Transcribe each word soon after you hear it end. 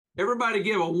Everybody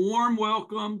give a warm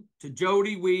welcome to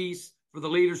Jody Weis for the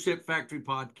Leadership Factory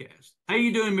podcast. How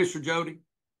you doing, Mr. Jody?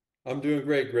 I'm doing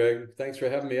great, Greg. Thanks for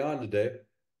having me on today.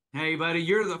 Hey, buddy,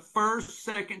 you're the first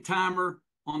second timer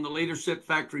on the Leadership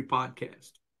Factory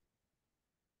podcast.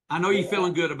 I know you're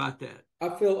feeling Well, good about that. I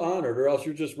feel honored, or else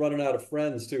you're just running out of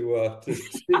friends to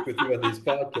speak with you on these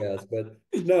podcasts. But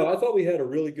no, I thought we had a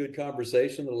really good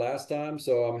conversation the last time,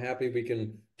 so I'm happy we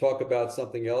can talk about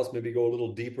something else. Maybe go a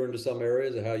little deeper into some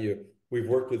areas of how we've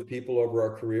worked with people over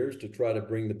our careers to try to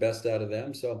bring the best out of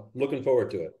them. So I'm looking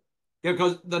forward to it. Yeah,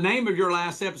 because the name of your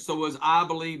last episode was "I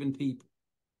Believe in People."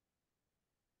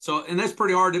 So, and that's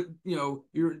pretty hard to,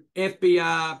 you're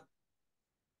FBI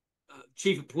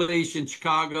chief of police in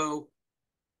Chicago.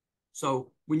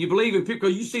 So when you believe in people,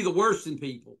 you see the worst in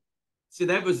people. See,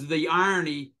 that was the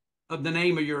irony of the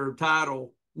name of your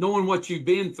title, knowing what you've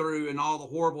been through and all the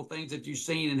horrible things that you've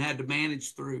seen and had to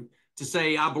manage through to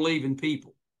say, I believe in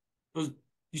people. Because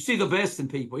you see the best in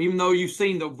people, even though you've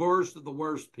seen the worst of the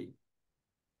worst people.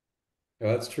 No,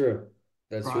 that's true.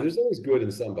 That's true. Right. There's always good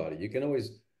in somebody. You can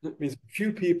always, I mean,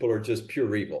 few people are just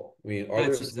pure evil. I mean, are there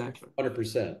That's exactly.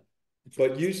 100%?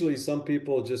 But usually some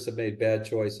people just have made bad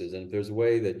choices. And if there's a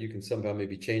way that you can somehow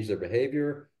maybe change their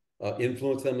behavior,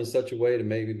 influence them in such a way to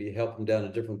maybe help them down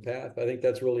a different path, I think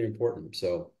that's really important.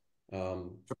 So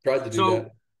tried to do So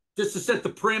that. just to set the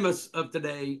premise of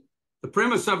today, the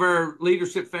premise of our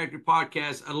Leadership Factory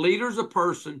podcast, a leader is a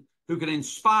person who can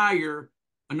inspire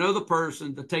another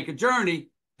person to take a journey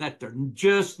that they're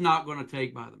just not going to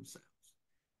take by themselves.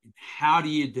 And how do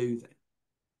you do that?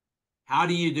 How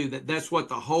do you do that? That's what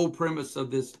the whole premise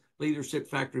of this Leadership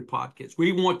Factory podcast.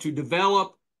 We want to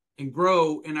develop and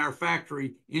grow in our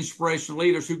factory inspirational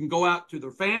leaders who can go out to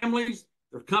their families,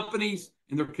 their companies,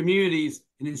 and their communities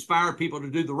and inspire people to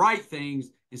do the right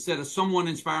things instead of someone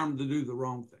inspiring them to do the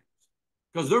wrong things.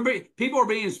 Because people are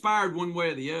being inspired one way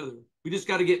or the other. We just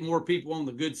got to get more people on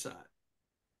the good side.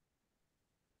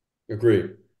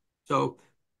 Agree. So,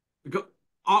 because,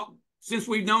 since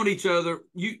we've known each other,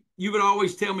 you would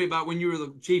always tell me about when you were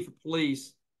the chief of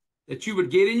police that you would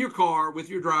get in your car with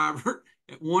your driver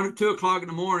at 1 or 2 o'clock in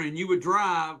the morning, and you would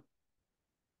drive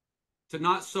to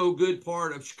not so good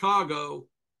part of Chicago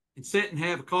and sit and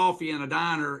have coffee in a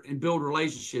diner and build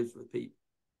relationships with people.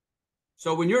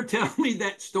 So when you're telling me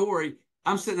that story,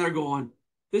 I'm sitting there going,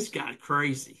 "This guy's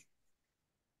crazy.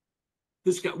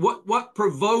 This guy. What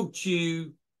provoked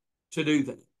you to do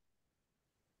that?"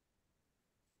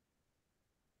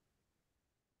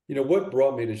 You know, what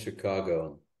brought me to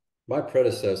Chicago? My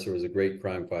predecessor was a great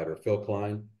crime fighter, Phil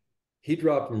Klein. He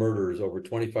dropped murders over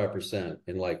 25%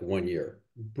 in like 1 year.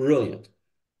 Brilliant.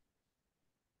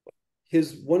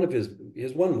 His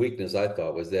one weakness I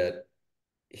thought was that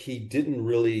he didn't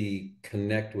really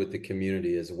connect with the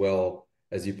community as well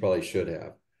as he probably should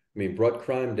have. I mean, brought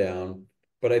crime down,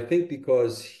 but I think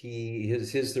because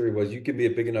his theory was you can be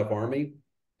a big enough army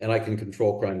and I can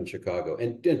control crime in Chicago.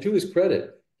 And to his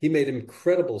credit, he made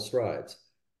incredible strides.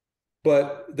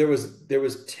 But there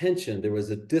was tension, there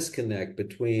was a disconnect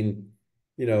between,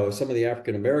 some of the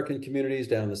African American communities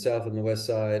down the South and the West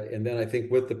Side, and then I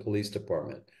think with the police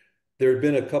department. There had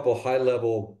been a couple high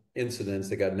level incidents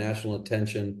that got national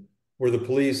attention where the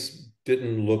police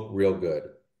didn't look real good.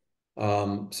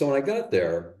 So when I got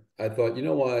there, I thought, you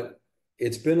know what?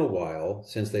 It's been a while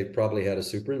since they probably had a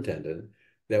superintendent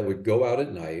that would go out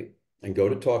at night and go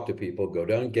to talk to people, go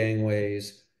down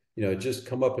gangways, just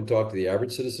come up and talk to the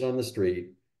average citizen on the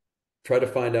street, try to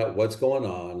find out what's going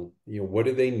on, what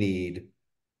do they need,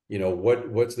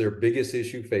 what's their biggest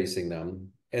issue facing them.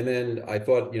 And then I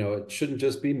thought, it shouldn't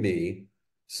just be me.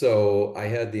 So I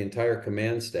had the entire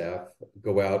command staff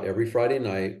go out every Friday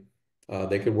night.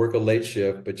 They could work a late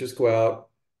shift, but just go out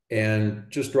and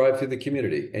just drive through the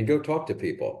community and go talk to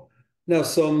people. Now,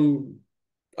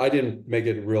 I didn't make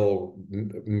it a real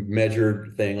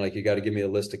measured thing. Like you got to give me a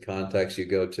list of contacts you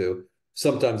go to.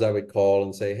 Sometimes I would call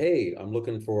and say, "Hey, I'm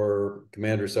looking for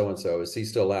Commander so and so. Is he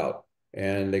still out?"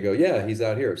 And they go, "Yeah, he's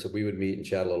out here." So we would meet and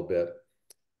chat a little bit.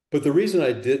 But the reason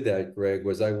I did that, Greg,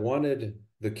 was I wanted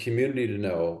the community to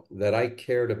know that I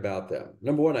cared about them.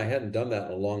 Number one, I hadn't done that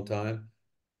in a long time.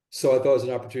 So I thought it was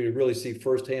an opportunity to really see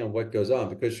firsthand what goes on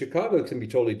because Chicago can be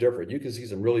totally different. You can see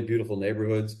some really beautiful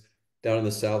neighborhoods down on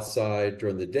the south side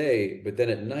during the day, but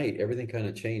then at night, everything kind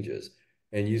of changes.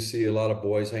 And you see a lot of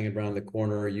boys hanging around the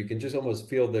corner. You can just almost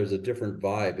feel there's a different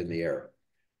vibe in the air.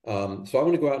 So I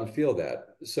want to go out and feel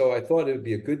that. So I thought it would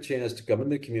be a good chance to come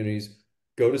into the communities,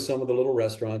 go to some of the little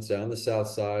restaurants down the south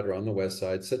side or on the west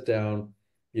side, sit down,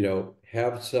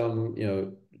 have some,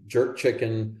 jerk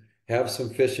chicken, have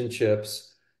some fish and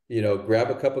chips,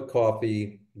 grab a cup of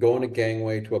coffee, go on a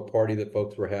gangway to a party that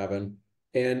folks were having,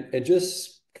 and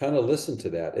just kind of listen to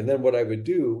that. And then what I would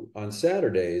do on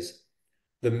Saturdays,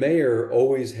 the mayor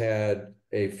always had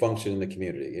a function in the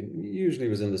community. It usually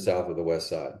was in the south or the west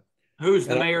side. Who's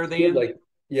the And I mayor feel then? like,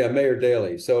 yeah, Mayor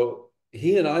Daley. So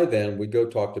he and I then would go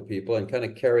talk to people and kind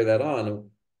of carry that on. And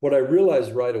what I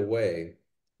realized right away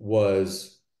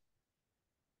was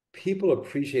people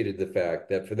appreciated the fact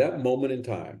that for that moment in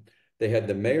time, they had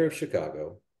the mayor of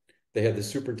Chicago, they had the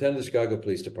superintendent of the Chicago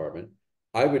Police Department.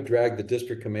 I would drag the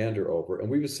district commander over and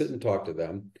we would sit and talk to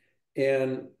them.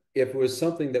 And if it was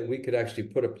something that we could actually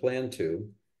put a plan to,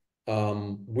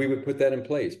 we would put that in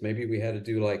place. Maybe we had to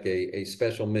do like a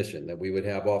special mission that we would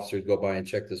have officers go by and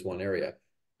check this one area.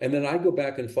 And then I'd go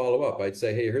back and follow up. I'd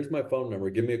say, hey, here's my phone number.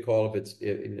 Give me a call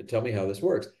tell me how this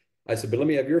works. I said, but let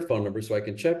me have your phone number so I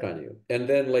can check on you. And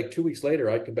then like 2 weeks later,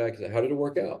 I'd come back and say, how did it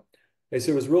work out? They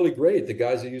said, it was really great. The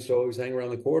guys that used to always hang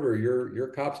around the corner, your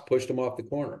cops pushed them off the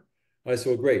corner. I said,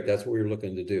 well, great. That's what we were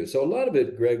looking to do. So a lot of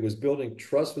it, Greg, was building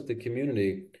trust with the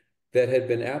community that had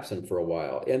been absent for a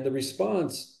while. And the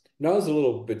response, I was a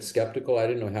little bit skeptical. I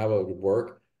didn't know how it would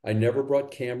work. I never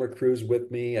brought camera crews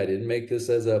with me. I didn't make this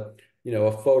as a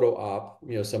photo op.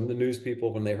 Some of the news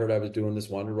people, when they heard I was doing this,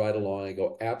 wanted to ride along. I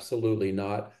go, absolutely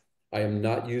not. I am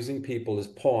not using people as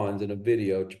pawns in a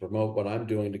video to promote what I'm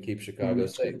doing to keep Chicago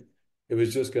That's safe. good. It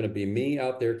was just going to be me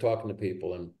out there talking to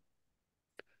people. And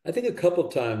I think a couple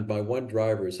of times my one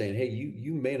driver is saying, hey,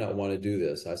 you may not want to do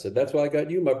this. I said, that's why I got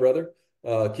you, my brother.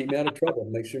 Keep me out of trouble.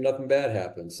 Make sure nothing bad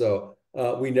happens. So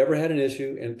we never had an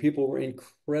issue, and people were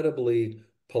incredibly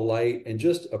polite and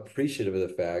just appreciative of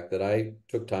the fact that I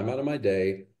took time out of my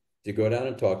day to go down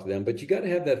and talk to them. But you got to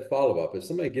have that follow-up. If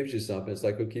somebody gives you something, it's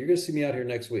like, okay, you're going to see me out here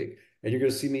next week, and you're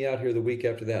going to see me out here the week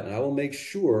after that. And I will make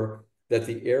sure that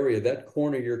the area, that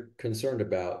corner you're concerned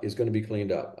about is going to be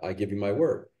cleaned up. I give you my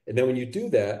word. And then when you do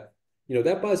that,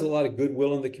 that buys a lot of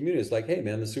goodwill in the community. It's like, hey,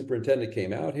 man, the superintendent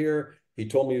came out here. He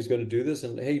told me he was going to do this.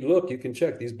 And hey, look, you can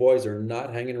check. These boys are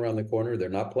not hanging around the corner. They're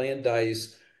not playing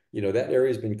dice. That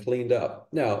area's been cleaned up.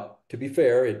 Now, to be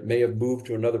fair, it may have moved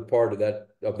to another part of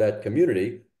that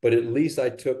community, but at least I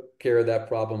took care of that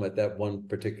problem at that one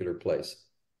particular place.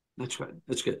 That's good.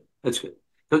 That's good. That's good.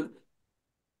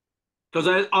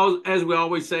 Because as we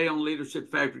always say on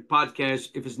Leadership Factory podcast,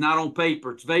 if it's not on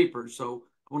paper, it's vapor. So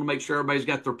I want to make sure everybody's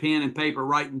got their pen and paper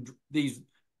writing these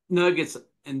nuggets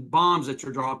and bombs that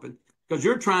you're dropping, because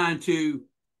you're trying to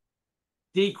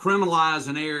decriminalize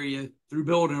an area through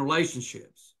building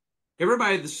relationships.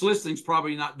 Everybody that's listening is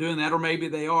probably not doing that, or maybe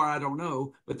they are, I don't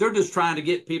know, but they're just trying to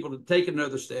get people to take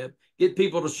another step, get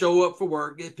people to show up for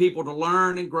work, get people to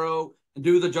learn and grow and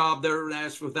do the job they're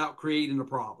asked without creating a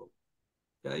problem.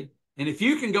 Okay. And if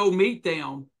you can go meet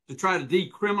them to try to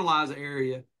decriminalize the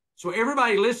area, so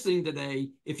everybody listening today,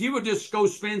 if you would just go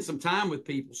spend some time with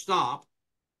people, stop,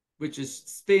 which is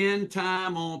spend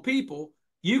time on people,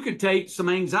 you could take some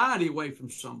anxiety away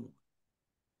from someone.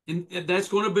 And that's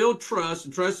going to build trust,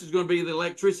 and trust is going to be the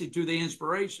electricity to the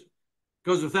inspiration.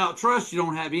 Because without trust, you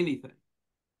don't have anything.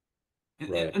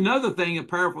 Right. Another thing, a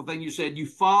powerful thing you said, you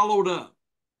followed up.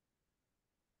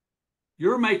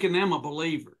 You're making them a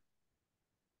believer.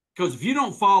 Because if you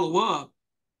don't follow up,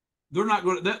 they're not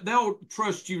going to, they'll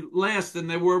trust you less than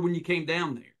they were when you came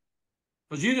down there.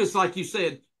 Because you just, like you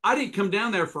said, I didn't come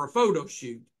down there for a photo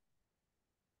shoot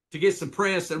to get some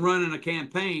press and running a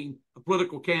campaign, a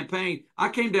political campaign. I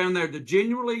came down there to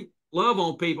genuinely love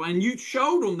on people, and you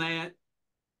showed them that,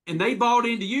 and they bought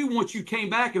into you once you came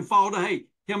back and followed, hey,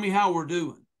 tell me how we're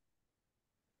doing.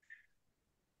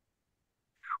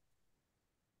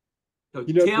 So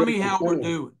tell Greg, me how we're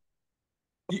doing.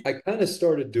 I kind of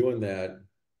started doing that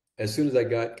as soon as I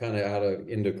got kind of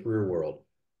into career world.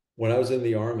 When I was in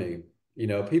the Army,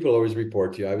 people always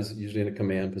report to you. I was usually in a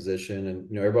command position,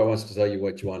 and everybody wants to tell you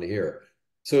what you want to hear.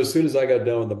 So as soon as I got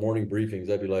done with the morning briefings,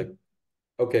 I'd be like,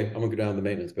 okay, I'm gonna go down to the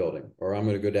maintenance building, or I'm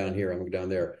gonna go down here, I'm gonna go down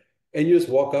there. And you just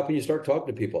walk up and you start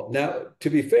talking to people. Now, to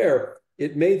be fair,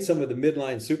 it made some of the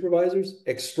midline supervisors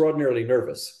extraordinarily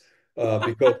nervous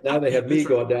because now they have me Right.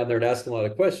 going down there and asking a lot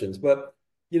of questions. But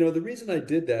the reason I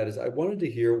did that is I wanted to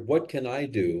hear, what can I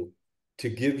do to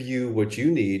give you what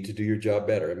you need to do your job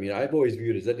better? I mean, I've always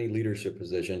viewed it as any leadership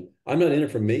position. I'm not in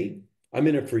it for me. I'm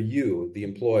in it for you, the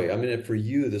employee. I'm in it for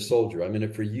you, the soldier. I'm in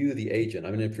it for you, the agent.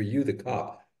 I'm in it for you, the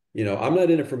cop. I'm not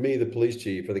in it for me, the police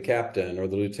chief or the captain or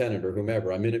the lieutenant or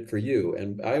whomever. I'm in it for you.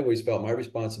 And I always felt my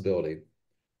responsibility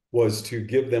was to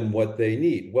give them what they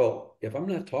need. Well, if I'm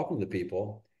not talking to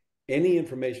people, any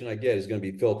information I get is going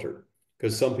to be filtered,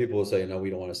 because some people will say, no, we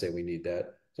don't want to say we need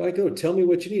that. So I go, tell me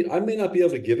what you need. I may not be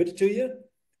able to give it to you,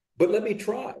 but let me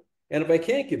try. And if I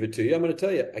can't give it to you, I'm going to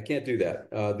tell you I can't do that.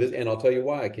 And I'll tell you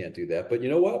why I can't do that. But you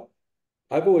know what?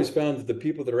 I've always found that the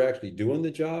people that are actually doing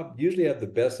the job usually have the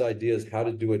best ideas how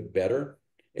to do it better,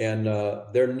 and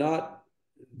they're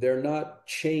not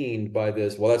chained by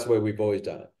this. Well, that's the way we've always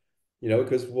done it,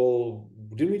 because well,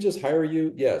 didn't we just hire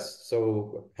you? Yes.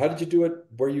 So how did you do it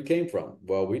where you came from?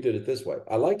 Well, we did it this way.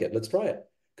 I like it. Let's try it.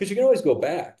 Because you can always go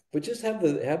back, but just have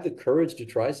the courage to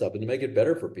try something to make it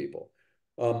better for people.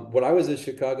 When I was at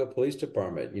Chicago Police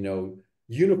Department,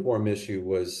 uniform issue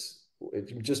was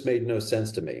it just made no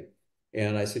sense to me.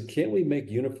 And I said, can't we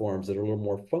make uniforms that are a little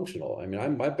more functional? I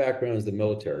mean, my background is the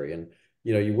military, and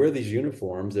you wear these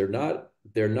uniforms. They're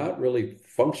not really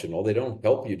functional. They don't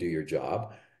help you do your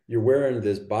job. You're wearing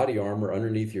this body armor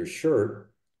underneath your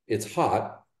shirt. It's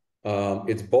hot.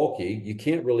 It's bulky. You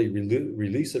can't really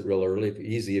release it real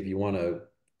easy if you want to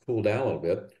cool down a little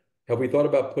bit. Have we thought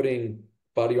about putting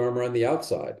body armor on the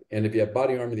outside? And if you have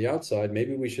body armor on the outside,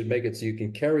 maybe we should make it so you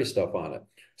can carry stuff on it.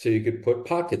 So you could put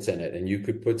pockets in it and you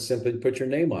could simply put your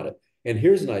name on it. And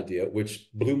here's an idea which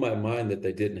blew my mind that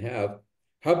they didn't have.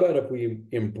 How about if we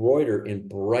embroider in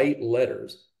bright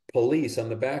letters police on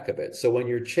the back of it? So when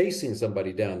you're chasing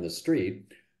somebody down the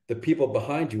street, the people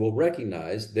behind you will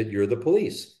recognize that you're the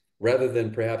police rather than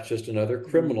perhaps just another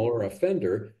criminal or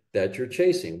offender that you're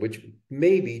chasing, which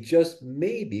maybe, just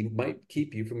maybe, might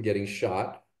keep you from getting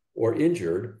shot or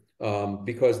injured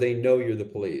because they know you're the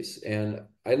police. And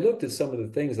I looked at some of the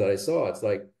things that I saw. It's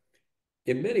like,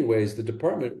 in many ways, the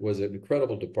department was an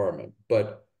incredible department,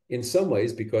 but in some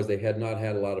ways, because they had not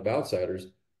had a lot of outsiders,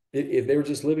 they were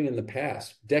just living in the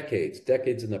past, decades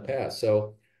in the past.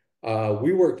 So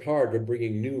we worked hard on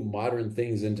bringing new modern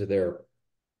things into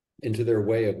their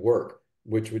way of work,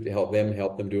 which would help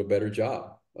them do a better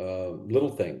job.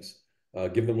 Little things,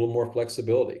 give them a little more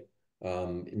flexibility.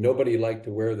 Nobody liked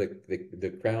to wear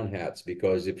the crown hats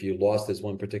because if you lost this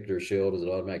one particular shield, it was an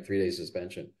automatic 3-day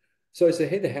suspension. So I say,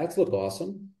 hey, the hats look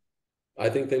awesome. I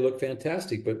think they look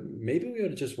fantastic, but maybe we ought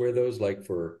to just wear those like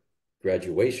for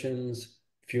graduations,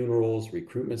 funerals,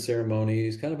 recruitment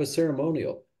ceremonies, kind of a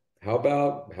ceremonial. How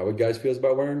would guys feel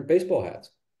about wearing baseball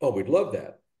hats? Oh, we'd love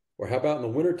that. Or how about in the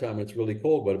wintertime when it's really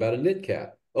cold? What about a knit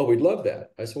cap? Oh, we'd love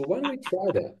that. I said, well, why don't we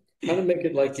try that? Kind of make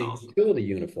it like That's a awesome. utility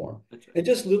uniform. That's right. And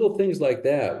just little things like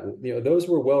that, those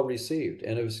were well received.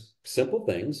 And it was simple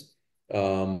things.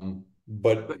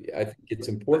 But But I think it's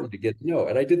but important to get to know.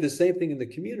 And I did the same thing in the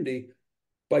community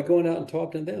by going out and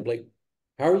talking to them. Like,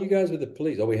 how are you guys with the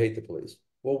police? Oh, we hate the police.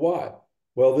 Well, why?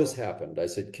 Well, this happened. I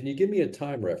said, can you give me a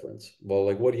time reference? Well,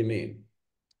 like, what do you mean?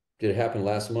 Did it happen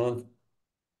last month?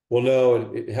 Well,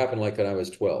 no, it happened like when I was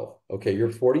 12. Okay, you're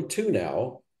 42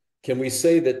 now. Can we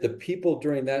say that the people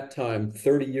during that time,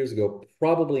 30 years ago,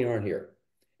 probably aren't here?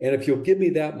 And if you'll give me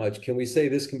that much, can we say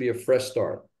this can be a fresh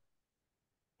start?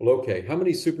 Well, okay. How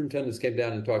many superintendents came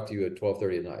down and talked to you at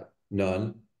 12:30 at night?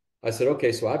 None. I said,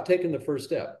 okay, so I've taken the first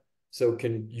step. So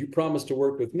can you promise to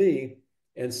work with me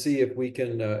and see if we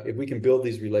can build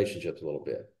these relationships a little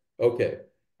bit? Okay.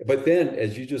 But then,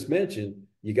 as you just mentioned,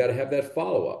 you got to have that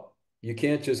follow-up. You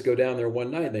can't just go down there one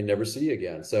night and they never see you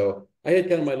again. So I had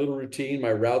kind of my little routine,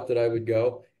 my route that I would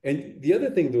go. And the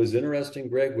other thing that was interesting,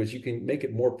 Greg, was you can make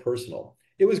it more personal.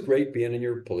 It was great being in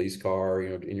your police car,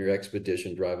 in your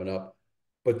expedition driving up.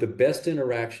 But the best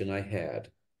interaction I had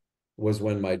was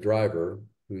when my driver,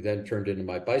 who then turned into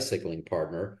my bicycling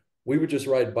partner, we would just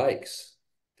ride bikes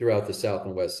throughout the South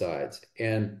and West sides.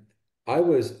 And I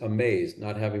was amazed,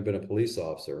 not having been a police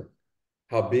officer,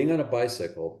 how being on a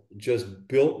bicycle just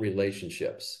built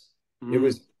relationships. It mm,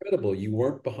 was incredible. You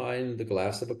weren't behind the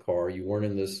glass of a car. You weren't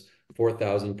in this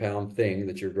 4,000-pound thing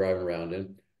that you're driving around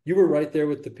in. You were right there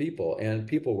with the people, and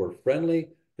people were friendly.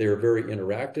 They were very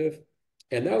interactive.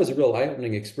 And that was a real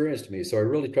eye-opening experience to me. So I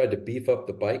really tried to beef up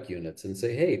the bike units and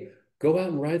say, hey, go out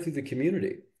and ride through the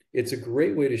community. It's a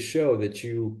great way to show that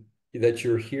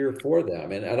you're here for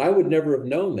them. And I would never have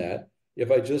known that if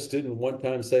I just didn't one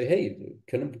time say, hey,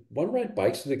 can I want to ride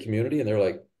bikes through the community? And they're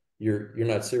like, you're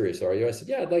not serious, are you? I said,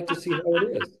 yeah, I'd like to see how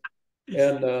it is.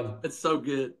 And that's so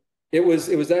good. it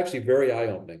was actually very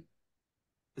eye-opening.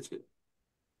 That's good.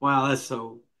 Wow, that's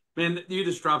so. Man, you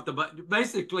just dropped the but.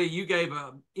 Basically, you gave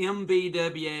a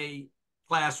MBWA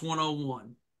class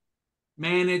 101,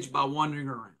 managed by wandering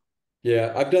around.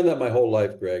 Yeah, I've done that my whole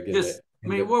life, Greg, in the Just, I in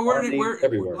mean, the army,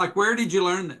 everywhere. where did you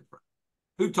learn that from?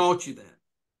 Who taught you that?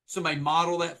 Somebody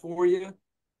model that for you?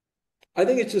 I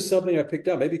think it's just something I picked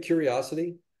up, maybe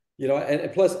curiosity,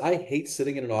 and plus I hate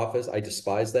sitting in an office. I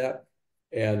despise that.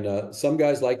 And some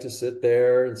guys like to sit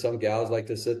there and some gals like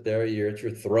to sit there. You're at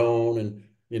your throne. And,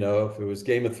 if it was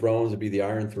Game of Thrones, it'd be the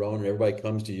Iron Throne and everybody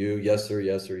comes to you. Yes, sir.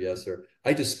 Yes, sir. Yes, sir.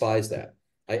 I despise that.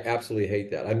 I absolutely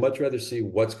hate that. I'd much rather see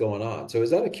what's going on. So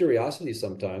is that a curiosity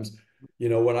sometimes?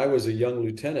 When I was a young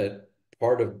lieutenant,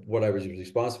 part of what I was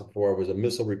responsible for was a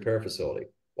missile repair facility.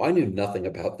 Well, I knew nothing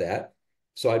about that.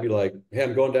 So I'd be like, hey,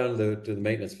 I'm going down to the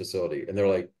maintenance facility. And they're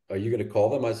like, are you going to call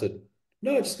them? I said,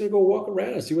 no, I'm just going to go walk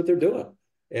around and see what they're doing.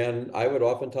 And I would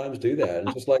oftentimes do that.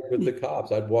 And just like with the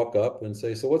cops, I'd walk up and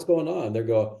say, so what's going on? They're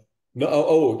going,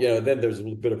 no, then there's a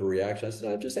little bit of a reaction. I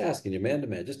said, I'm just asking you man to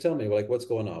man. Just tell me like what's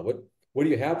going on. What are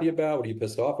you happy about? What are you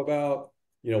pissed off about?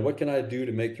 What can I do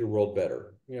to make your world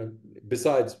better?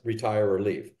 Besides retire or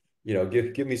leave,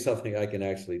 give me something I can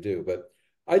actually do. But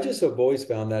I just have always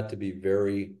found that to be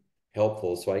very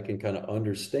helpful so I can kind of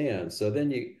understand. So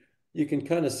then you can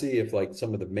kind of see if like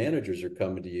some of the managers are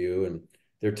coming to you and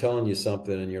they're telling you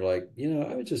something and you're like,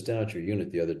 I was just down at your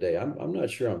unit the other day. I'm not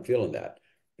sure I'm feeling that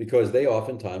because they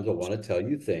oftentimes will want to tell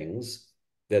you things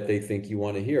that they think you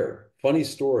want to hear. Funny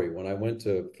story, when I went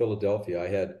to Philadelphia, I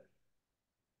had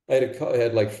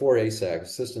like four ASACs,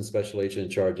 assistant special agent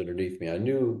in charge underneath me. I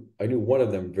knew one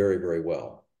of them very, very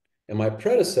well. And my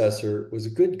predecessor was a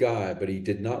good guy, but he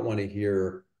did not want to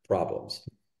hear problems.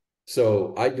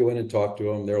 So I go in and talk to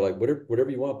them. They're like, whatever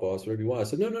you want, boss, whatever you want. I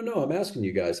said, no, no, no, I'm asking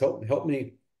you guys, help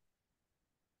me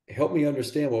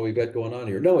understand what we've got going on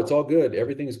here. No, it's all good.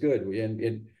 Everything's good.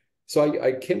 And so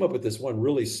I came up with this one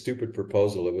really stupid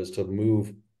proposal. It was to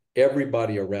move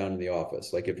everybody around in the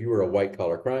office. Like if you were a white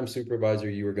collar crime supervisor,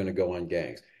 you were going to go on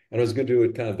gangs. And I was going to do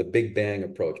it kind of the big bang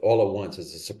approach all at once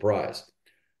as a surprise.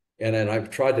 And then I've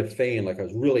tried to feign like I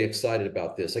was really excited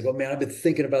about this. I go, man, I've been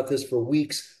thinking about this for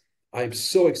weeks. I'm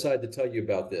so excited to tell you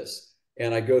about this.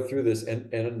 And I go through this,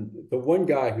 and the one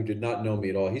guy who did not know me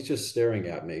at all, he's just staring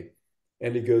at me.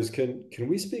 And he goes, can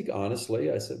we speak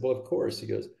honestly? I said, well, of course. He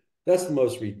goes, that's the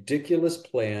most ridiculous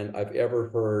plan I've ever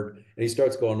heard. And he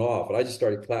starts going off. And I just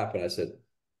started clapping. I said,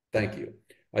 thank you.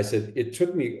 I said, it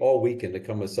took me all weekend to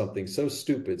come with something so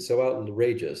stupid, so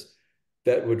outrageous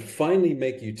that would finally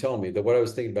make you tell me that what I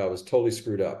was thinking about was totally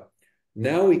screwed up.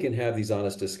 Now we can have these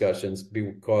honest discussions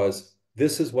because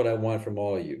this is what I want from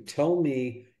all of you. Tell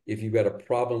me if you've got a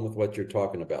problem with what you're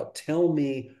talking about. Tell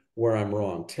me where I'm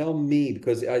wrong. Tell me,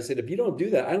 because I said, if you don't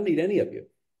do that, I don't need any of you.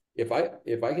 If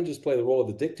I can just play the role of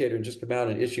the dictator and just come out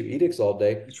and issue edicts all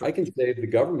day, That's I right. can save the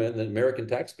government and the American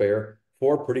taxpayer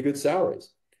for pretty good salaries.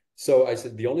 So I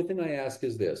said, the only thing I ask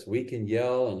is this: we can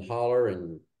yell and holler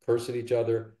and curse at each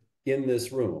other in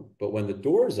this room, but when the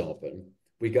doors open,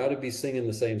 we got to be singing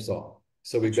the same song.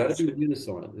 So we've That's got to right. be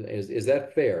unison. Is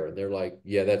that fair? And they're like,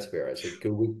 yeah, that's fair. I said,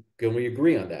 can we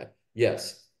agree on that?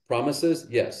 Yes. Promises?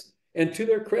 Yes. And to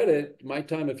their credit, my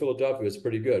time in Philadelphia was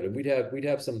pretty good. And we'd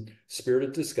have some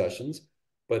spirited discussions,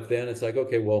 but then it's like,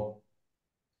 okay, well,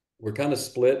 we're kind of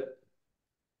split.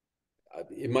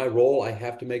 In my role, I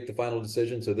have to make the final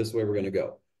decision. So this is the way we're going to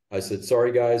go. I said,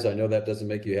 sorry, guys, I know that doesn't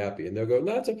make you happy. And they'll go,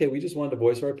 no, it's okay. We just wanted to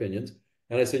voice our opinions.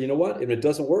 And I said, you know what? If it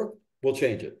doesn't work, we'll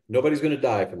change it. Nobody's going to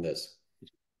die from this.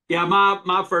 Yeah,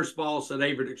 my first boss at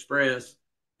Averitt Express,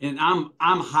 and I'm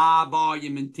high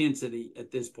volume intensity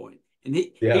at this point, and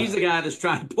he's Yeah. the guy that's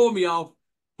trying to pull me off,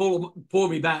 pull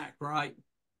me back, right?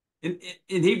 And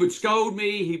he would scold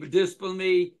me, he would discipline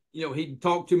me, he'd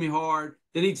talk to me hard.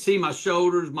 Then he'd see my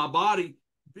shoulders, my body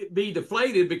be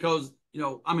deflated because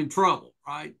I'm in trouble,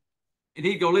 right? And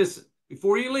he'd go, listen,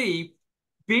 before you leave,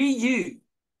 be you.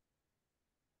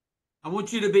 I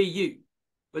want you to be you,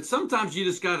 but sometimes you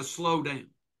just got to slow down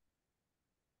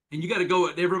and you got to go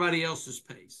at everybody else's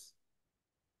pace.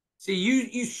 See,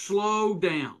 you slow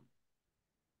down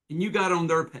and you got on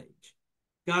their page,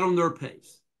 got on their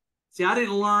pace. See, I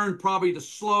didn't learn probably to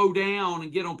slow down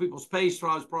and get on people's pace till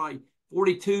I was probably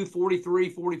 42, 43,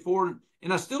 44.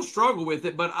 And I still struggle with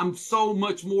it, but I'm so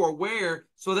much more aware.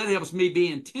 So that helps me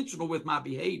be intentional with my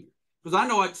behavior. Because I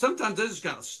know sometimes I just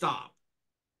got to stop.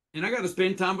 And I got to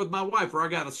spend time with my wife, or I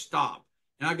got to stop.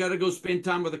 And I got to go spend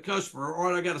time with a customer,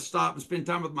 or I got to stop and spend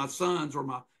time with my sons or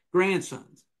my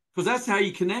grandsons. Because that's how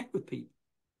you connect with people.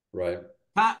 Right.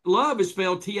 Love is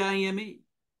spelled Time.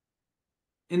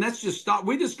 And that's just stop.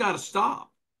 We just got to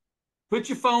stop. Put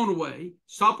your phone away.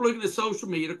 Stop looking at social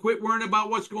media. Quit worrying about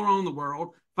what's going on in the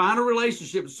world. Find a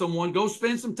relationship with someone. Go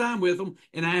spend some time with them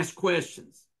and ask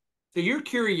questions. So your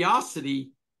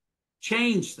curiosity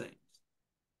changed things.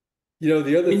 The other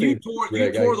And thing, you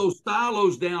Greg, tore those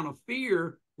silos down of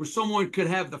fear where someone could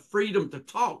have the freedom to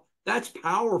talk. That's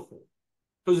powerful.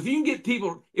 Because if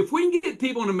we can get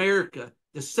people in America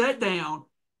to sit down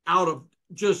out of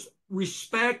just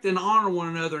respect and honor one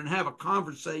another and have a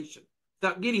conversation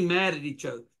without getting mad at each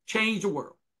other, change the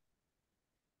world.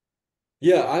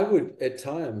 yeah, I would at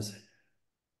times.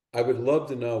 I would love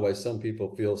to know why some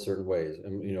people feel certain ways,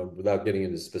 and without getting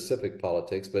into specific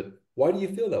politics, but why do you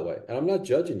feel that way? And I'm not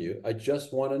judging you. I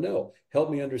just want to know. Help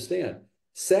me understand.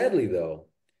 Sadly, though,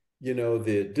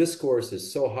 the discourse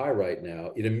is so high right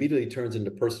now, it immediately turns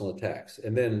into personal attacks,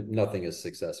 and then nothing is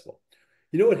successful.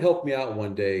 You know what helped me out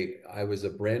one day? I was a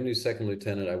brand new second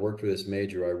lieutenant. I worked with this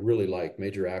major I really liked,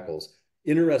 Major Ackles.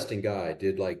 Interesting guy,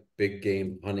 did like big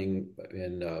game hunting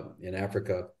in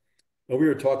Africa. And we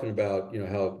were talking about,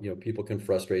 how, people can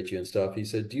frustrate you and stuff. He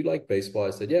said, "Do you like baseball?"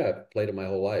 I said, "Yeah, I've played it my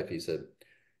whole life." He said,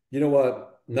 "You know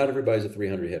what? Not everybody's a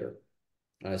 300 hitter."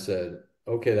 I said,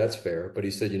 "Okay, that's fair." But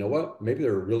he said, "You know what? Maybe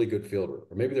they're a really good fielder,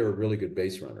 or maybe they're a really good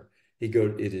base runner." He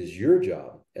goes, "It is your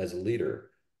job as a leader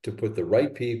to put the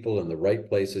right people in the right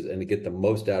places and to get the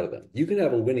most out of them. You can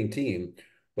have a winning team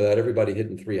without everybody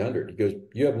hitting 300." He goes,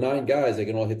 "You have 9 guys, they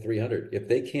can all hit 300. If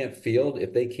they can't field,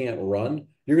 if they can't run,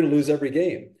 you're going to lose every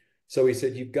game." So he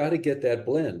said, "You've got to get that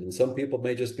blend. And some people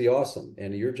may just be awesome.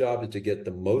 And your job is to get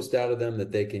the most out of them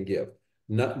that they can give,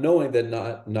 not knowing that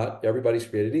not everybody's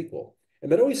created equal."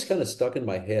 And that always kind of stuck in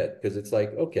my head because it's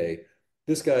like, okay,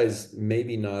 this guy's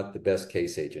maybe not the best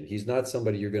case agent. He's not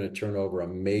somebody you're going to turn over a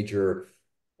major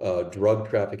drug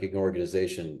trafficking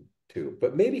organization to,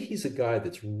 but maybe he's a guy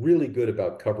that's really good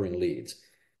about covering leads.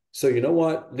 So you know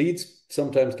what? Leads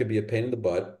sometimes can be a pain in the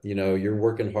butt. You're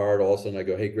working hard. All of a sudden I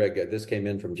go, "Hey, Greg, this came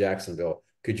in from Jacksonville.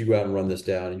 Could you go out and run this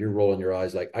down?" And you're rolling your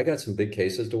eyes like, "I got some big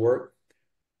cases to work."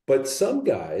 But some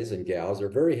guys and gals are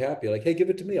very happy, like, "Hey, give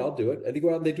it to me, I'll do it." And they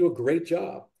go out and they do a great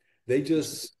job. They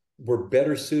just were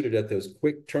better suited at those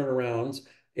quick turnarounds.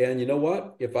 And you know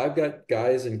what? If I've got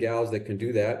guys and gals that can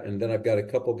do that, and then I've got a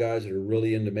couple guys that are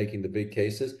really into making the big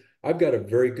cases, I've got a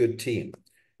very good team.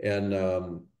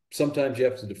 And sometimes you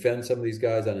have to defend some of these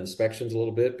guys on inspections a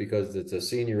little bit because it's a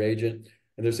senior agent.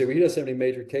 And they say, "Well, he doesn't have any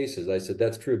major cases." I said,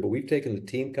 "That's true, but we've taken the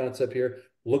team concept here.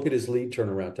 Look at his lead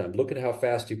turnaround time. Look at how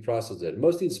fast he processes it."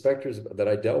 Most of the inspectors that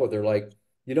I dealt with, they're like,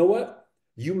 "You know what?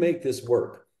 You make this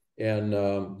work and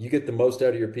you get the most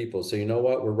out of your people. So you know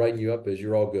what? We're writing you up as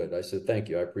you're all good." I said, "Thank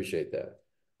you. I appreciate that."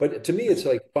 But to me, it's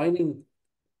like putting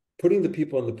the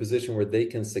people in the position where they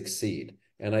can succeed.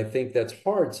 And I think that's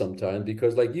hard sometimes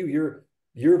because like you're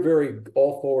very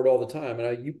all forward all the time.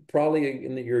 And you probably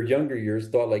in your younger years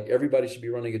thought like everybody should be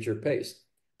running at your pace.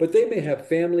 But they may have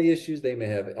family issues. They may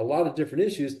have a lot of different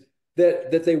issues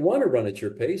that they want to run at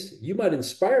your pace. You might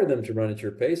inspire them to run at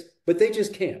your pace, but they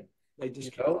just can't. They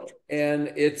just can't.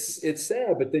 And it's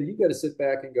sad. But then you got to sit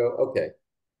back and go, okay,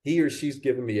 he or she's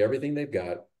given me everything they've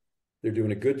got. They're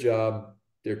doing a good job.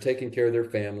 They're taking care of their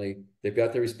family. They've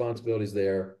got their responsibilities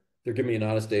there. They're giving me an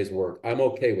honest day's work. I'm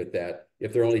okay with that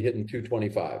if they're only hitting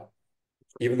 225,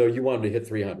 even though you want them to hit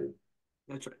 300.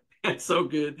 That's right. That's so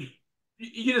good.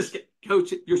 You just,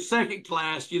 coach, your second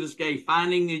class, you just gave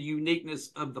finding the uniqueness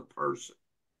of the person.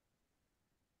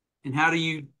 And how do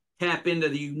you tap into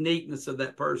the uniqueness of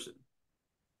that person?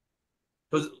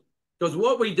 Because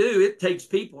what we do, it takes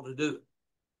people to do it.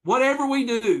 Whatever we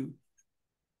do,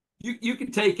 you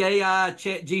can take AI,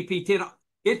 Chat GPT.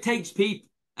 It takes people.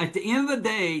 At the end of the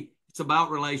day, it's about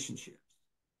relationships.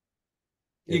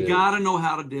 You got to know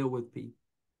how to deal with people.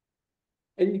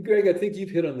 And Greg, I think you've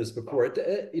hit on this before.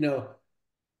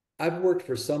 I've worked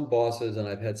for some bosses and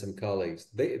I've had some colleagues.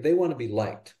 They want to be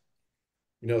liked.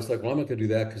 It's like, "Well, I'm not going to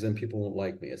do that because then people won't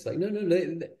like me." It's like, no,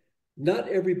 not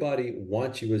everybody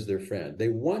wants you as their friend. They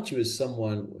want you as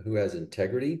someone who has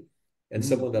integrity and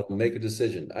someone that will make a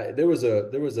decision. There was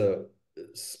a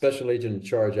special agent in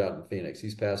charge out in Phoenix.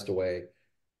 He's passed away,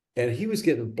 and he was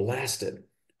getting blasted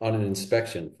on an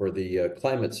inspection for the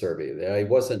climate survey. He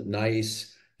wasn't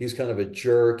nice. He was kind of a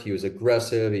jerk. He was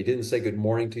aggressive. He didn't say good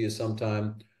morning to you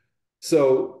sometime.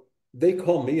 So they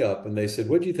called me up and they said,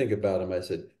 "What do you think about him?" I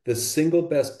said, "The single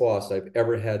best boss I've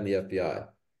ever had in the FBI."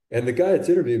 And the guy that's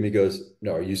interviewing me goes,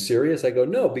 "No, are you serious?" I go,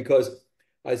 "No," because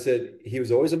I said, he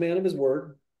was always a man of his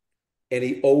word. And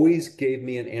he always gave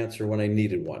me an answer when I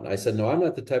needed one. I said, "No, I'm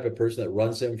not the type of person that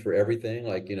runs him for everything.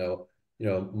 Like,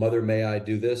 mother, may I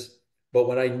do this?" But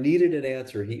when I needed an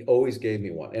answer, he always gave me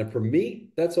one. And for me,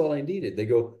 that's all I needed. They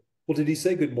go, "Well, did he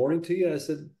say good morning to you?" I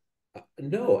said,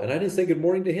 "No." And I didn't say good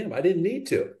morning to him. I didn't need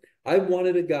to. I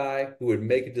wanted a guy who would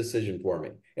make a decision for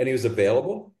me. And he was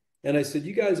available. And I said,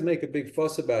 "You guys make a big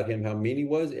fuss about him, how mean he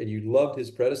was, and you loved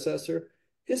his predecessor."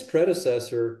 His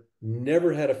predecessor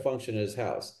never had a function in his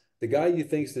house. The guy you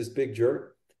think's this big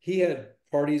jerk, he had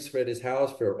parties at his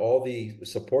house for all the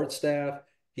support staff.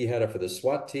 He had it for the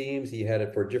SWAT teams. He had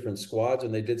it for different squads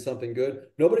when they did something good.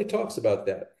 Nobody talks about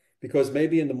that because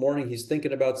maybe in the morning he's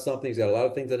thinking about something. He's got a lot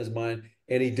of things on his mind,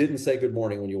 and he didn't say good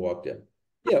morning when you walked in.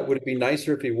 Yeah, would it be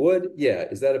nicer if he would? Yeah.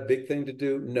 Is that a big thing to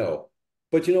do? No.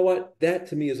 But you know what? That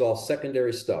to me is all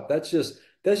secondary stuff. That's just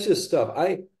stuff.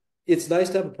 It's nice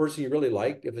to have a person you really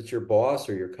like. If it's your boss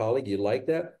or your colleague, you like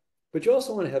that. But you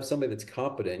also want to have somebody that's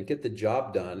competent, get the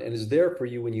job done, and is there for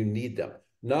you when you need them.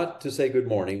 Not to say good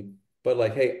morning, but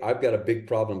like, hey, I've got a big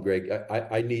problem, Greg.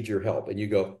 I need your help. And you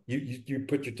go, you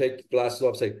put your take glasses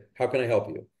off, say, how can I help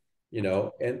you?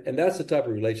 And that's the type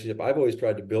of relationship I've always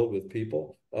tried to build with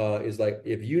people. Is like,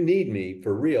 if you need me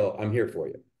for real, I'm here for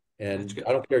you. That's And good.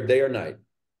 I don't care day or night.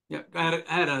 Yeah, I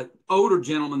had a older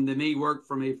gentleman than me work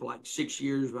for me for like 6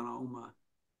 years when I owned my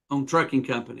own trucking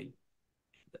company,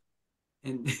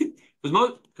 and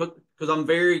because I'm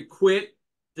very quick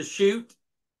to shoot,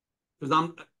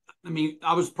 because I mean,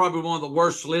 I was probably one of the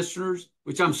worst listeners,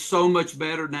 which I'm so much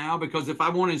better now, because if I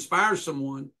want to inspire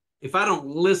someone, if I don't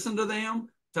listen to them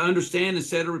to understand and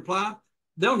set a reply,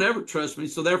 they'll never trust me.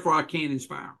 So therefore, I can't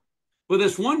inspire. Well,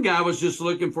 this one guy was just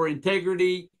looking for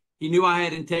integrity. He knew I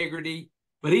had integrity.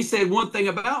 But he said one thing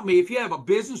about me: if you have a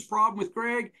business problem with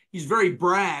Greg, he's very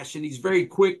brash and he's very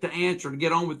quick to answer to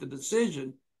get on with the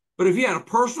decision. But if you had a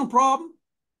personal problem,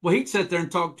 well, he'd sit there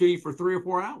and talk to you for 3 or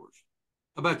 4 hours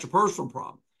about your personal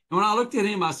problem. And when I looked at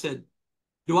him, I said,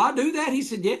 do I do that? He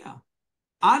said, yeah.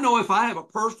 I know if I have a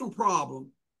personal problem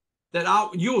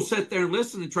that you'll sit there and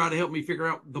listen and try to help me figure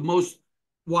out the most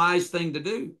wise thing to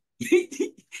do.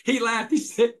 He laughed. He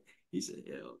said,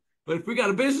 yeah. But if we got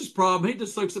a business problem, he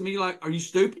just looks at me like, are you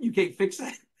stupid? You can't fix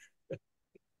that.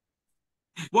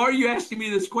 Why are you asking me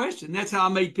this question? That's how I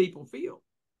made people feel.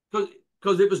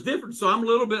 Because it was different. So I'm a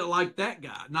little bit like that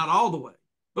guy, not all the way,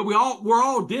 but we're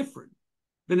all different.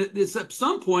 But it's at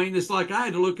some point, it's like I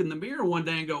had to look in the mirror one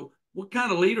day and go, what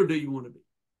kind of leader do you want to be?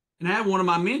 And I had one of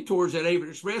my mentors at Avon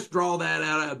Express draw that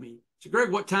out of me. So,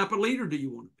 Greg, what type of leader do you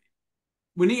want to be?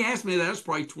 When he asked me that, I was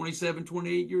probably 27,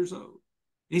 28 years old.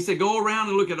 And he said, go around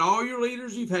and look at all your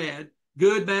leaders you've had,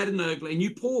 good, bad, and ugly, and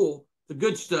you pull the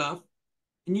good stuff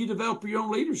and you develop your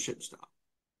own leadership style.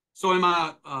 So in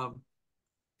my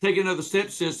Take Another Step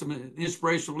system, an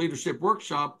inspirational leadership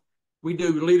workshop, we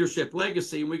do leadership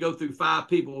legacy, and we go through 5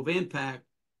 people of impact.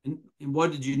 And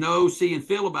what did you know, see, and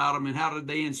feel about them, and how did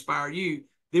they inspire you?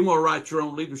 Then we'll write your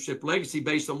own leadership legacy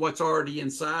based on what's already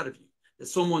inside of you, that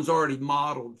someone's already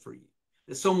modeled for you,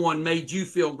 that someone made you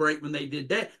feel great when they did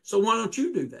that. So why don't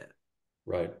you do that?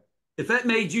 Right. If that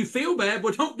made you feel bad,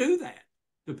 well, don't do that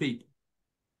to people.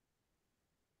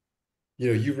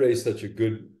 You raised such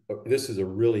a this is a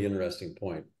really interesting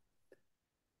point.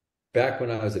 Back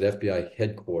when I was at FBI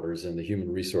headquarters in the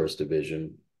Human Resource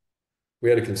Division, we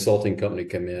had a consulting company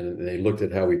come in and they looked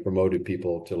at how we promoted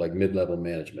people to like mid-level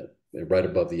management, right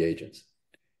above the agents.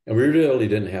 And we really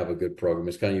didn't have a good program.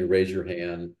 It's kind of you raise your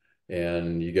hand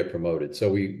and you get promoted. So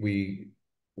we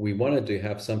wanted to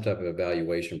have some type of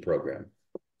evaluation program.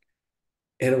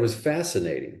 And it was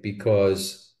fascinating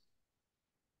because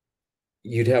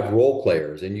you'd have role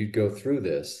players and you'd go through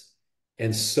this,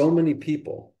 and so many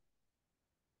people,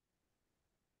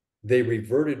 they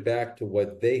reverted back to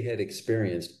what they had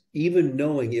experienced, even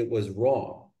knowing it was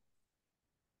wrong.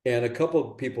 And a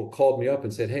couple of people called me up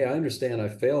and said, hey, I understand I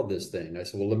failed this thing. I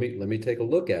said, well, let me take a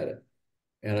look at it.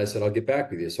 And I said, I'll get back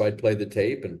with you. So I'd play the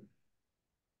tape and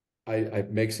I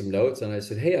make some notes. And I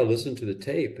said, hey, I listened to the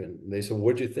tape. And they said,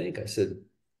 what'd you think? I said,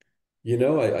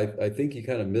 I think you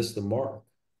kind of missed the mark.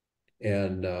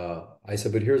 And I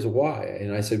said, but here's why.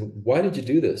 And I said, why did you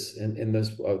do this? And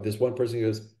this one person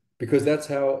goes, because that's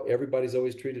how everybody's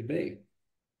always treated me.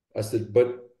 I said,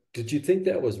 but did you think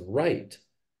that was right?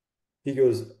 He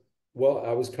goes, well,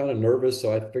 I was kind of nervous,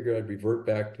 so I figured I'd revert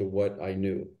back to what I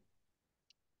knew.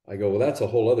 I go, well, that's a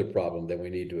whole other problem that we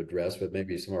need to address with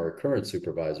maybe some of our current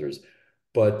supervisors.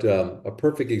 But a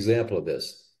perfect example of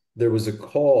this, there was a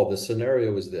call. The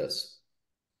scenario was this: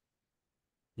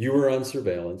 you were on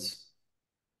surveillance,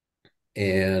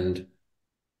 and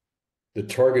the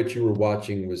target you were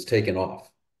watching was taken off.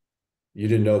 You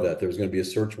didn't know that there was going to be a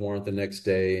search warrant the next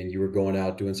day, and you were going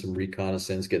out doing some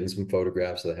reconnaissance, getting some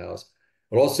photographs of the house.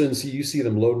 But all of a sudden, you see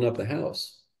them loading up the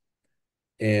house,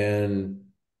 and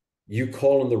you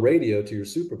call on the radio to your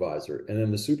supervisor, and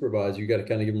then the supervisor, you got to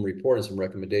kind of give them a report and some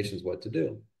recommendations what to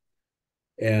do.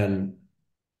 And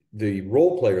the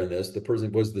role player in this, the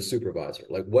person was the supervisor.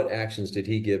 Like, what actions did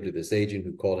he give to this agent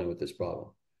who called in with this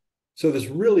problem? So this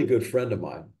really good friend of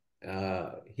mine,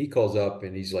 he calls up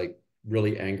and he's like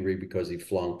really angry because he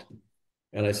flunked.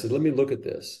 And I said, let me look at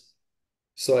this.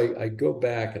 So I go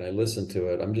back and I listen to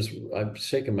it. I'm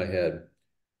shaking my head.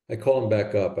 I call him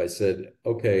back up. I said,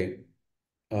 okay,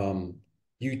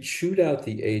 you chewed out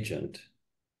the agent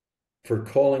for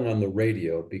calling on the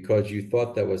radio because you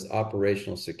thought that was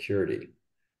operational security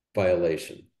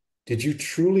violation. Did you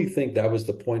truly think that was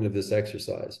the point of this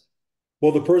exercise?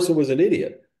 Well, the person was an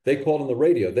idiot. They called on the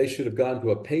radio. They should have gone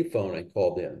to a payphone and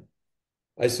called in.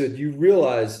 I said, you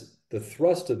realize the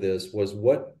thrust of this was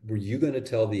what were you going to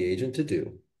tell the agent to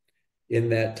do in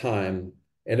that time?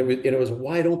 And it was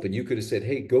wide open. You could have said,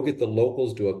 hey, go get the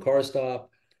locals, do a car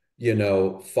stop,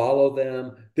 follow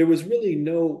them. There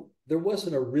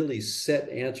wasn't a really set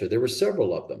answer. There were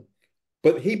several of them.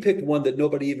 But he picked one that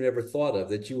nobody even ever thought of,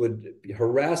 that you would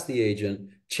harass the agent,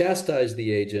 chastise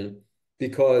the agent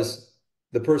because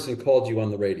the person called you on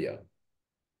the radio.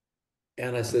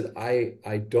 And I said, I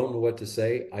don't know what to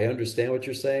say. I understand what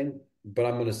you're saying, but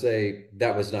I'm going to say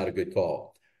that was not a good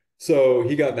call. So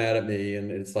he got mad at me, and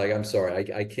it's like, I'm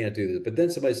sorry, I can't do this. But then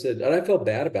somebody said, and I felt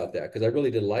bad about that because I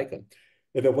really didn't like him.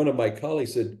 And then one of my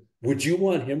colleagues said, would you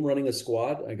want him running a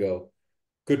squad? I go,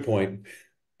 good point.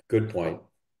 Good point.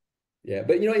 Yeah,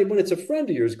 but when it's a friend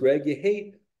of yours, Greg, you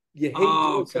hate Oh,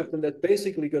 doing okay. something that's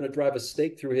basically going to drive a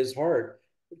stake through his heart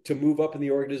to move up in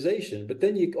the organization. But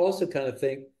then you also kind of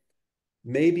think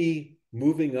maybe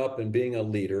moving up and being a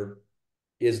leader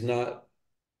is not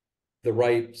the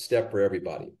right step for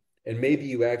everybody. And maybe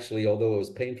you actually, although it was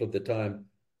painful at the time,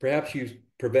 perhaps you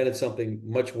prevented something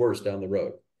much worse down the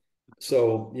road.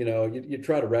 So, you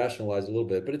try to rationalize a little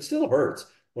bit, but it still hurts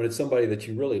when it's somebody that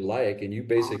you really like and you Oh,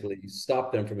 basically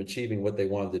stop them from achieving what they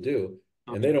wanted to do.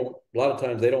 And okay. a lot of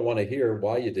times they don't want to hear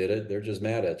why you did it. They're just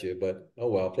mad at you, but oh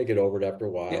well, they get over it after a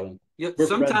Yeah. while. And Yeah. we're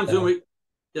friends now.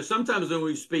 Sometimes when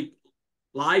we speak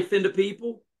life into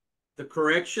people, the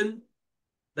correction,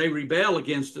 they rebel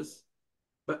against us.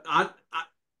 But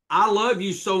I love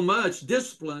you so much.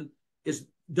 Discipline is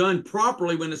done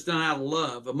properly when it's done out of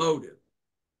love, a motive.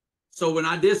 So when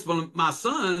I discipline my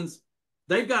sons,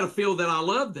 they've got to feel that I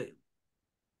love them.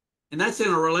 And that's in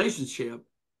a relationship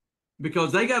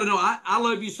because they got to know I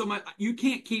love you so much. You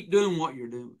can't keep doing what you're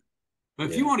doing. But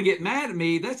if you Yeah. want to get mad at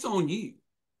me, that's on you.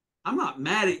 I'm not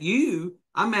mad at you.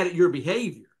 I'm mad at your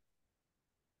behavior.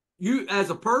 You as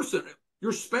a person,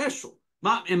 you're special.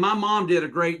 My mom did a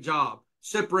great job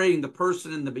separating the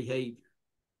person and the behavior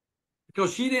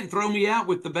because she didn't throw me out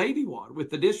with the baby water, with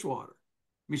the dishwater.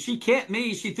 I mean, she kept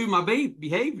me. She threw my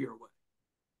behavior away.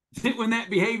 When that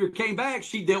behavior came back,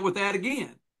 she dealt with that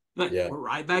again. But Yeah. we're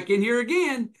right back in here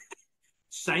again.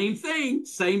 Same thing,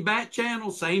 same back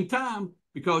channel, same time,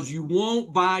 because you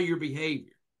won't buy your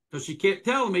behavior. Because she kept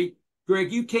telling me,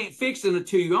 Greg, you can't fix it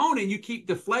until you own it, and you keep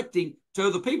deflecting to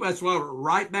other people. That's why we're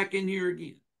right back in here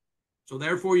again. So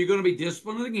therefore, you're going to be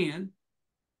disciplined again.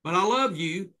 But I love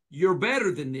you. You're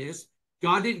better than this.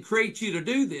 God didn't create you to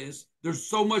do this. There's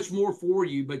so much more for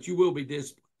you, but you will be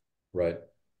disciplined. Right.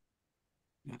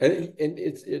 Yeah. And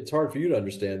it's hard for you to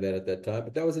understand that at that time,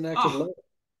 but that was an act of Oh, love.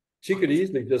 She could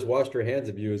easily just washed her hands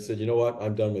of you and said, you know what,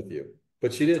 I'm done with you.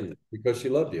 But she that's right. didn't because she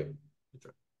loved you. That's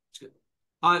right. That's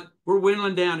good. We're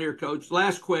whittling down here, Coach.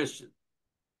 Last question.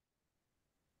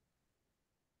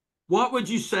 What would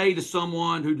you say to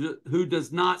someone who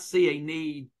does not see a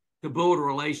need to build a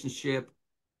relationship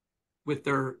with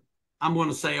their, I'm going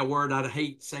to say a word I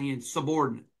hate saying,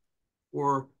 subordinate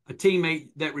or a teammate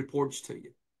that reports to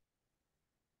you?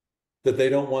 That they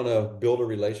don't want to build a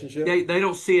relationship. They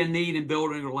don't see a need in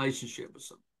building a relationship with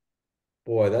someone.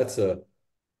 Boy,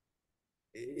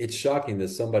 it's shocking that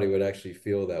somebody would actually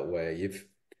feel that way.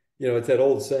 It's that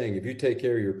old saying, if you take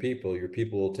care of your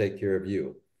people will take care of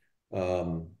you.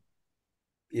 Um,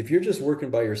 if you're just working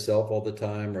by yourself all the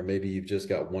time, or maybe you've just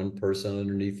got one person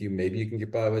underneath you, maybe you can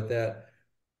get by with that.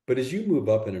 But as you move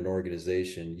up in an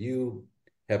organization, you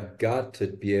have got to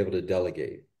be able to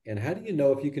delegate. And how do you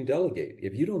know if you can delegate?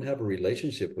 If you don't have a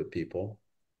relationship with people,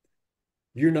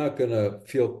 you're not going to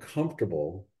feel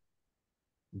comfortable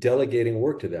delegating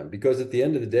work to them because at the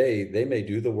end of the day, they may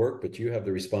do the work, but you have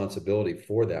the responsibility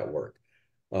for that work.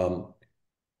 Um,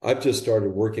 I've just started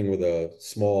working with a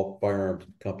small firearms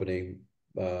company.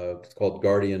 It's called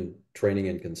Guardian Training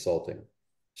and Consulting.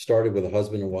 Started with a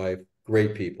husband and wife,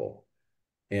 great people.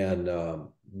 And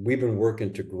we've been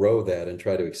working to grow that and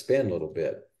try to expand a little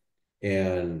bit.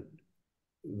 And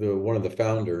one of the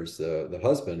founders, the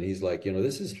husband, he's like,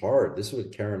 this is hard. This is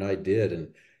what Karen and I did,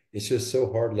 and it's just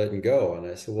so hard letting go. And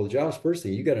I said, well, Josh, first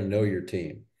thing, you got to know your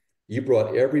team. You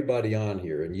brought everybody on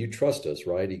here, and you trust us,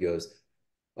 right? He goes,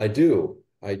 I do.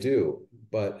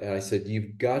 But I said,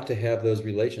 you've got to have those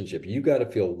relationships. You got to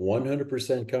feel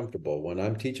 100% comfortable when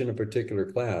I'm teaching a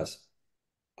particular class.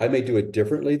 I may do it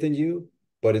differently than you,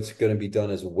 but it's going to be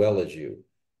done as well as you.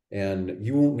 And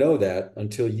you won't know that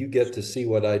until you get to see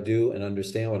what I do and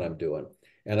understand what I'm doing.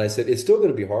 And I said, it's still going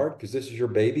to be hard because this is your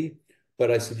baby.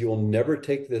 But I said, you will never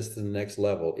take this to the next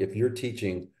level if you're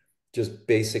teaching just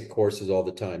basic courses all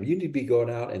the time. You need to be going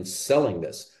out and selling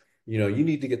this. You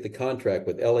need to get the contract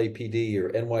with LAPD or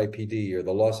NYPD or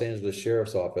the Los Angeles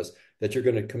Sheriff's Office that you're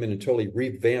going to come in and totally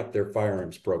revamp their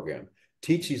firearms program.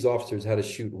 Teach these officers how to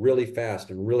shoot really fast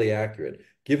and really accurate.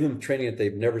 Give them training that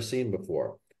they've never seen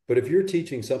before. But if you're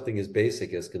teaching something as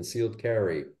basic as concealed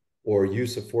carry or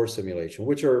use of force simulation,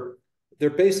 which they're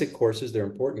basic courses, they're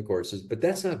important courses, but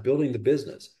that's not building the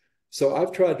business. So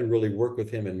I've tried to really work with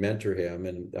him and mentor him,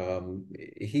 and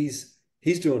he's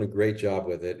doing a great job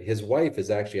with it. His wife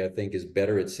is actually, I think, is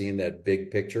better at seeing that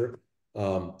big picture.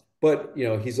 But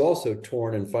he's also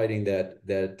torn and fighting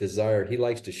that desire. He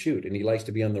likes to shoot and he likes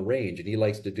to be on the range and he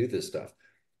likes to do this stuff.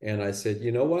 And I said,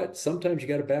 you know what? Sometimes you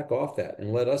got to back off that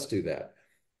and let us do that.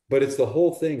 But it's the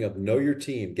whole thing of know your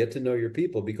team, get to know your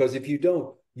people, because if you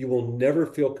don't, you will never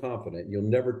feel confident. You'll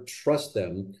never trust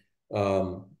them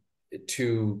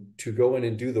to go in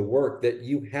and do the work that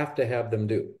you have to have them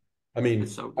do. I mean,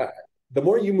 So the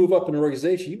more you move up in an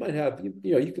organization, you might have,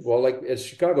 you could, well, like at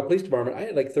Chicago Police Department, I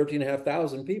had like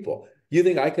 13,500 people. You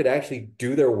think I could actually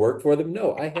do their work for them?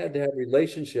 No, I had to have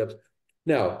relationships.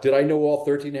 Now, did I know all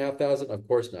 13,500? Of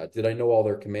course not. Did I know all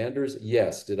their commanders?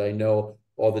 Yes. Did I know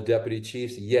all the deputy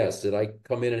chiefs? Yes. Did I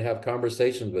come in and have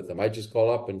conversations with them? I just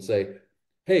call up and say,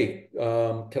 hey,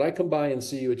 can I come by and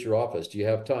see you at your office? Do you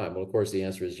have time? Well, of course, the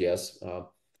answer is yes.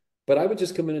 But I would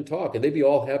just come in and talk, and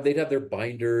they'd have their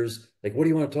binders. Like, what do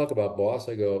you want to talk about, boss?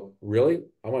 I go, really?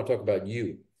 I want to talk about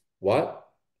you. What?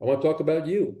 I want to talk about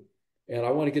you. And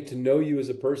I want to get to know you as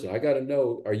a person. I got to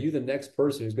know, are you the next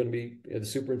person who's going to be the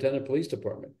superintendent of police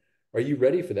department? Are you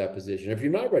ready for that position? If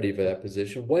you're not ready for that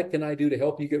position, what can I do to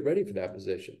help you get ready for that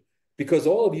position? Because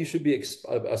all of you should be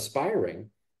aspiring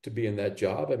to be in that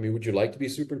job. I mean, would you like to be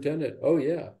superintendent? Oh,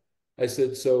 yeah. I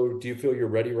said, so do you feel you're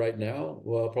ready right now?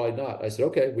 Well, probably not. I said,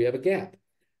 okay, we have a gap.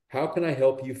 How can I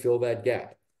help you fill that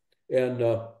gap? And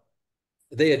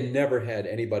they had never had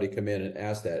anybody come in and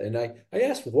ask that. And I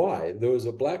asked why. There was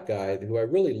a black guy who I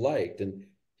really liked, and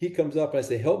he comes up and I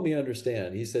say, help me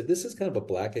understand. He said, this is kind of a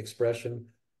black expression,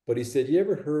 but he said, you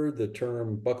ever heard the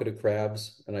term bucket of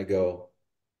crabs? And I go,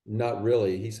 not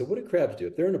really. He said, what do crabs do?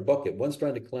 If they're in a bucket, one's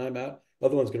trying to climb out,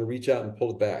 other one's going to reach out and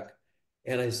pull it back.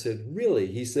 And I said, really?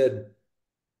 He said,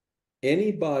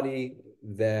 anybody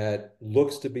that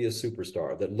looks to be a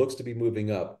superstar, that looks to be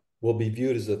moving up, will be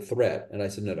viewed as a threat. And I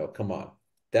said, no, come on.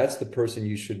 That's the person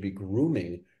you should be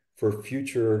grooming for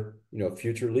future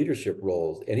leadership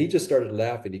roles. And he just started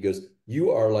laughing. He goes,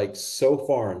 you are like so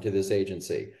foreign to this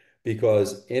agency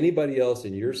because anybody else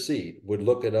in your seat would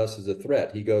look at us as a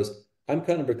threat. He goes, I'm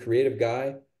kind of a creative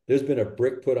guy. There's been a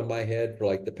brick put on my head for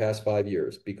like the past 5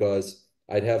 years because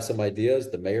I'd have some ideas.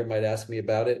 The mayor might ask me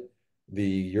about it.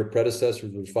 Your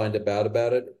predecessors would find out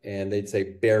about it and they'd say,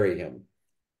 bury him.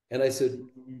 And I said,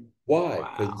 why?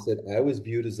 Because he wow. said, I was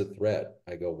viewed as a threat.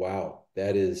 I go, wow,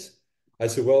 I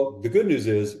said, well, the good news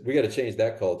is we got to change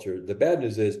that culture. The bad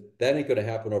news is that ain't going to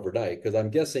happen overnight because I'm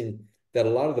guessing that a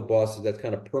lot of the bosses that's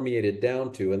kind of permeated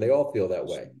down to, and they all feel that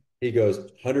way. He goes,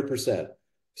 100%.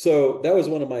 So that was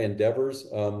one of my endeavors.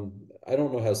 I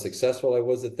don't know how successful I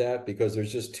was at that because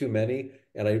there's just too many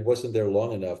and I wasn't there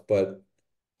long enough. But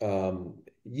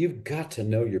you've got to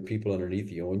know your people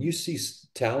underneath you. And when you see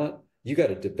talent, you got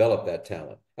to develop that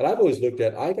talent. And I've always looked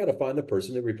at, I got to find the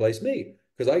person to replace me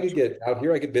because I could get out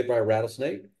here, I get bit by a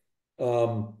rattlesnake.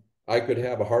 I could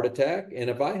have a heart attack. And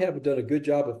if I haven't done a good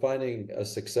job of finding a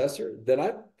successor, then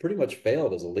I've pretty much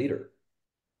failed as a leader.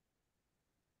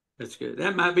 That's good.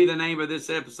 That might be the name of this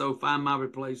episode, Find My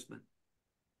Replacement.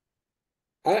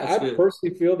 That's I good.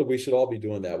 personally feel that we should all be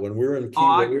doing that when we're in Oh, key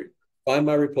I roles. agree. Find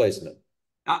my replacement.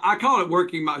 I call it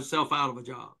working myself out of a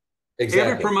job. Every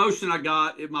Exactly. promotion I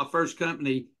got at my first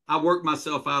company, I worked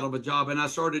myself out of a job and I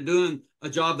started doing a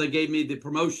job they gave me the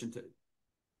promotion to.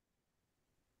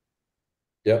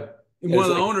 Yep. And And one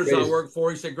it's of the like owners I worked for,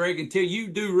 he said, Greg, until you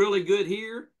do really good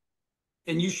here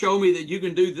and you show me that you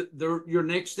can do your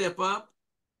next step up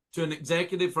to an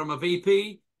executive from a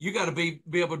VP, you got to be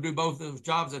able to do both of those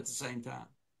jobs at the same time.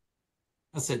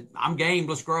 I said, I'm game.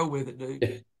 Let's grow with it,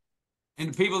 dude.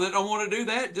 And the people that don't want to do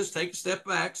that, just take a step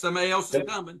back. Somebody else is yep,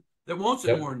 coming that wants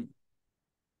it more yep. than you.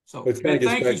 So, It kind of man, gets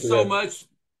thank you back to so that. much.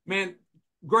 Man,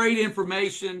 great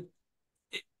information.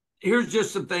 Here's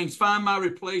just some things. Find my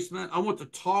replacement. I want to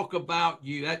talk about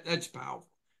you. That's powerful.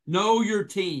 Know your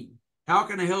team. How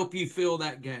can I help you fill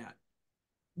that gap?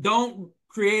 Don't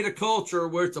create a culture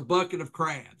where it's a bucket of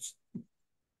crabs.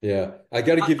 Yeah. I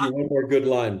got to give I, you one more good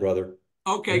line, brother.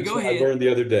 And okay, this go one I ahead. learned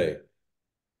the other day.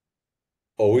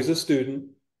 Always a student,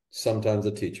 sometimes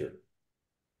a teacher,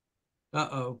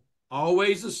 Uh-oh.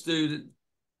 Always a student.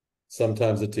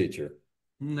 sometimes a teacher.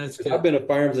 That's I've good. been a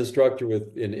firearms instructor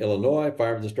in Illinois,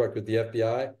 firearms instructor with the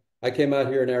FBI. I came out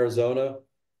here in Arizona,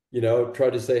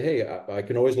 tried to say, hey, I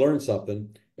can always learn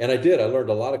something. And I did. I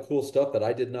learned a lot of cool stuff that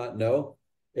I did not know.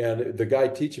 And the guy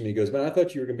teaching me goes, man, I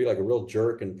thought you were going to be like a real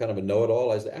jerk and kind of a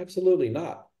know-it-all. I said, absolutely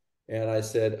not. And I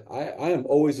said, I am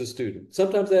always a student.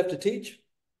 Sometimes I have to teach,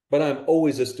 but I'm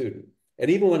always a student. And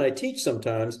even when I teach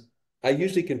sometimes, I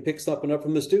usually can pick something up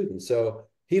from the students. So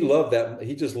he loved that.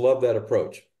 He just loved that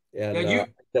approach. Yeah, And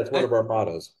that's one of our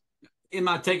mottos. in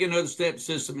my Take Another Step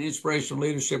system, inspirational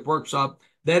leadership workshop,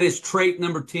 that is trait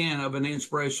number 10 of an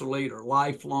inspirational leader,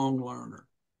 lifelong learner.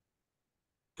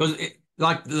 Because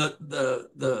like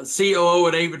the COO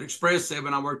at Avon Express said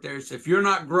when I worked there, said, if you're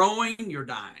not growing, you're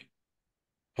dying.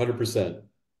 100%.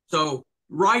 So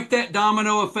write that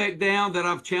domino effect down that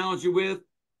I've challenged you with.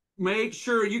 Make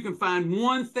sure you can find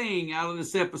one thing out of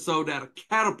this episode that'll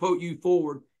catapult you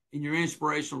forward in your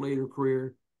inspirational leadership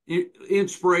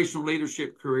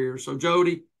career. So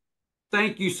Jody,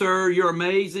 thank you, sir. You're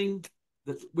amazing.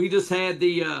 We just had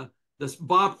this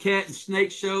Bobcat and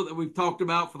Snake show that we've talked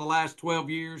about for the last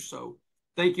 12 years. So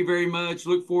thank you very much.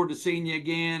 Look forward to seeing you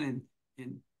again.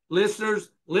 And listeners,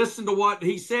 listen to what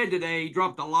he said today. He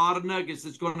dropped a lot of nuggets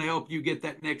that's going to help you get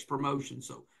that next promotion.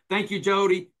 So thank you,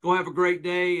 Jody. Go have a great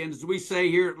day. And as we say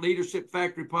here at Leadership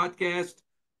Factory Podcast,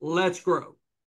 let's grow.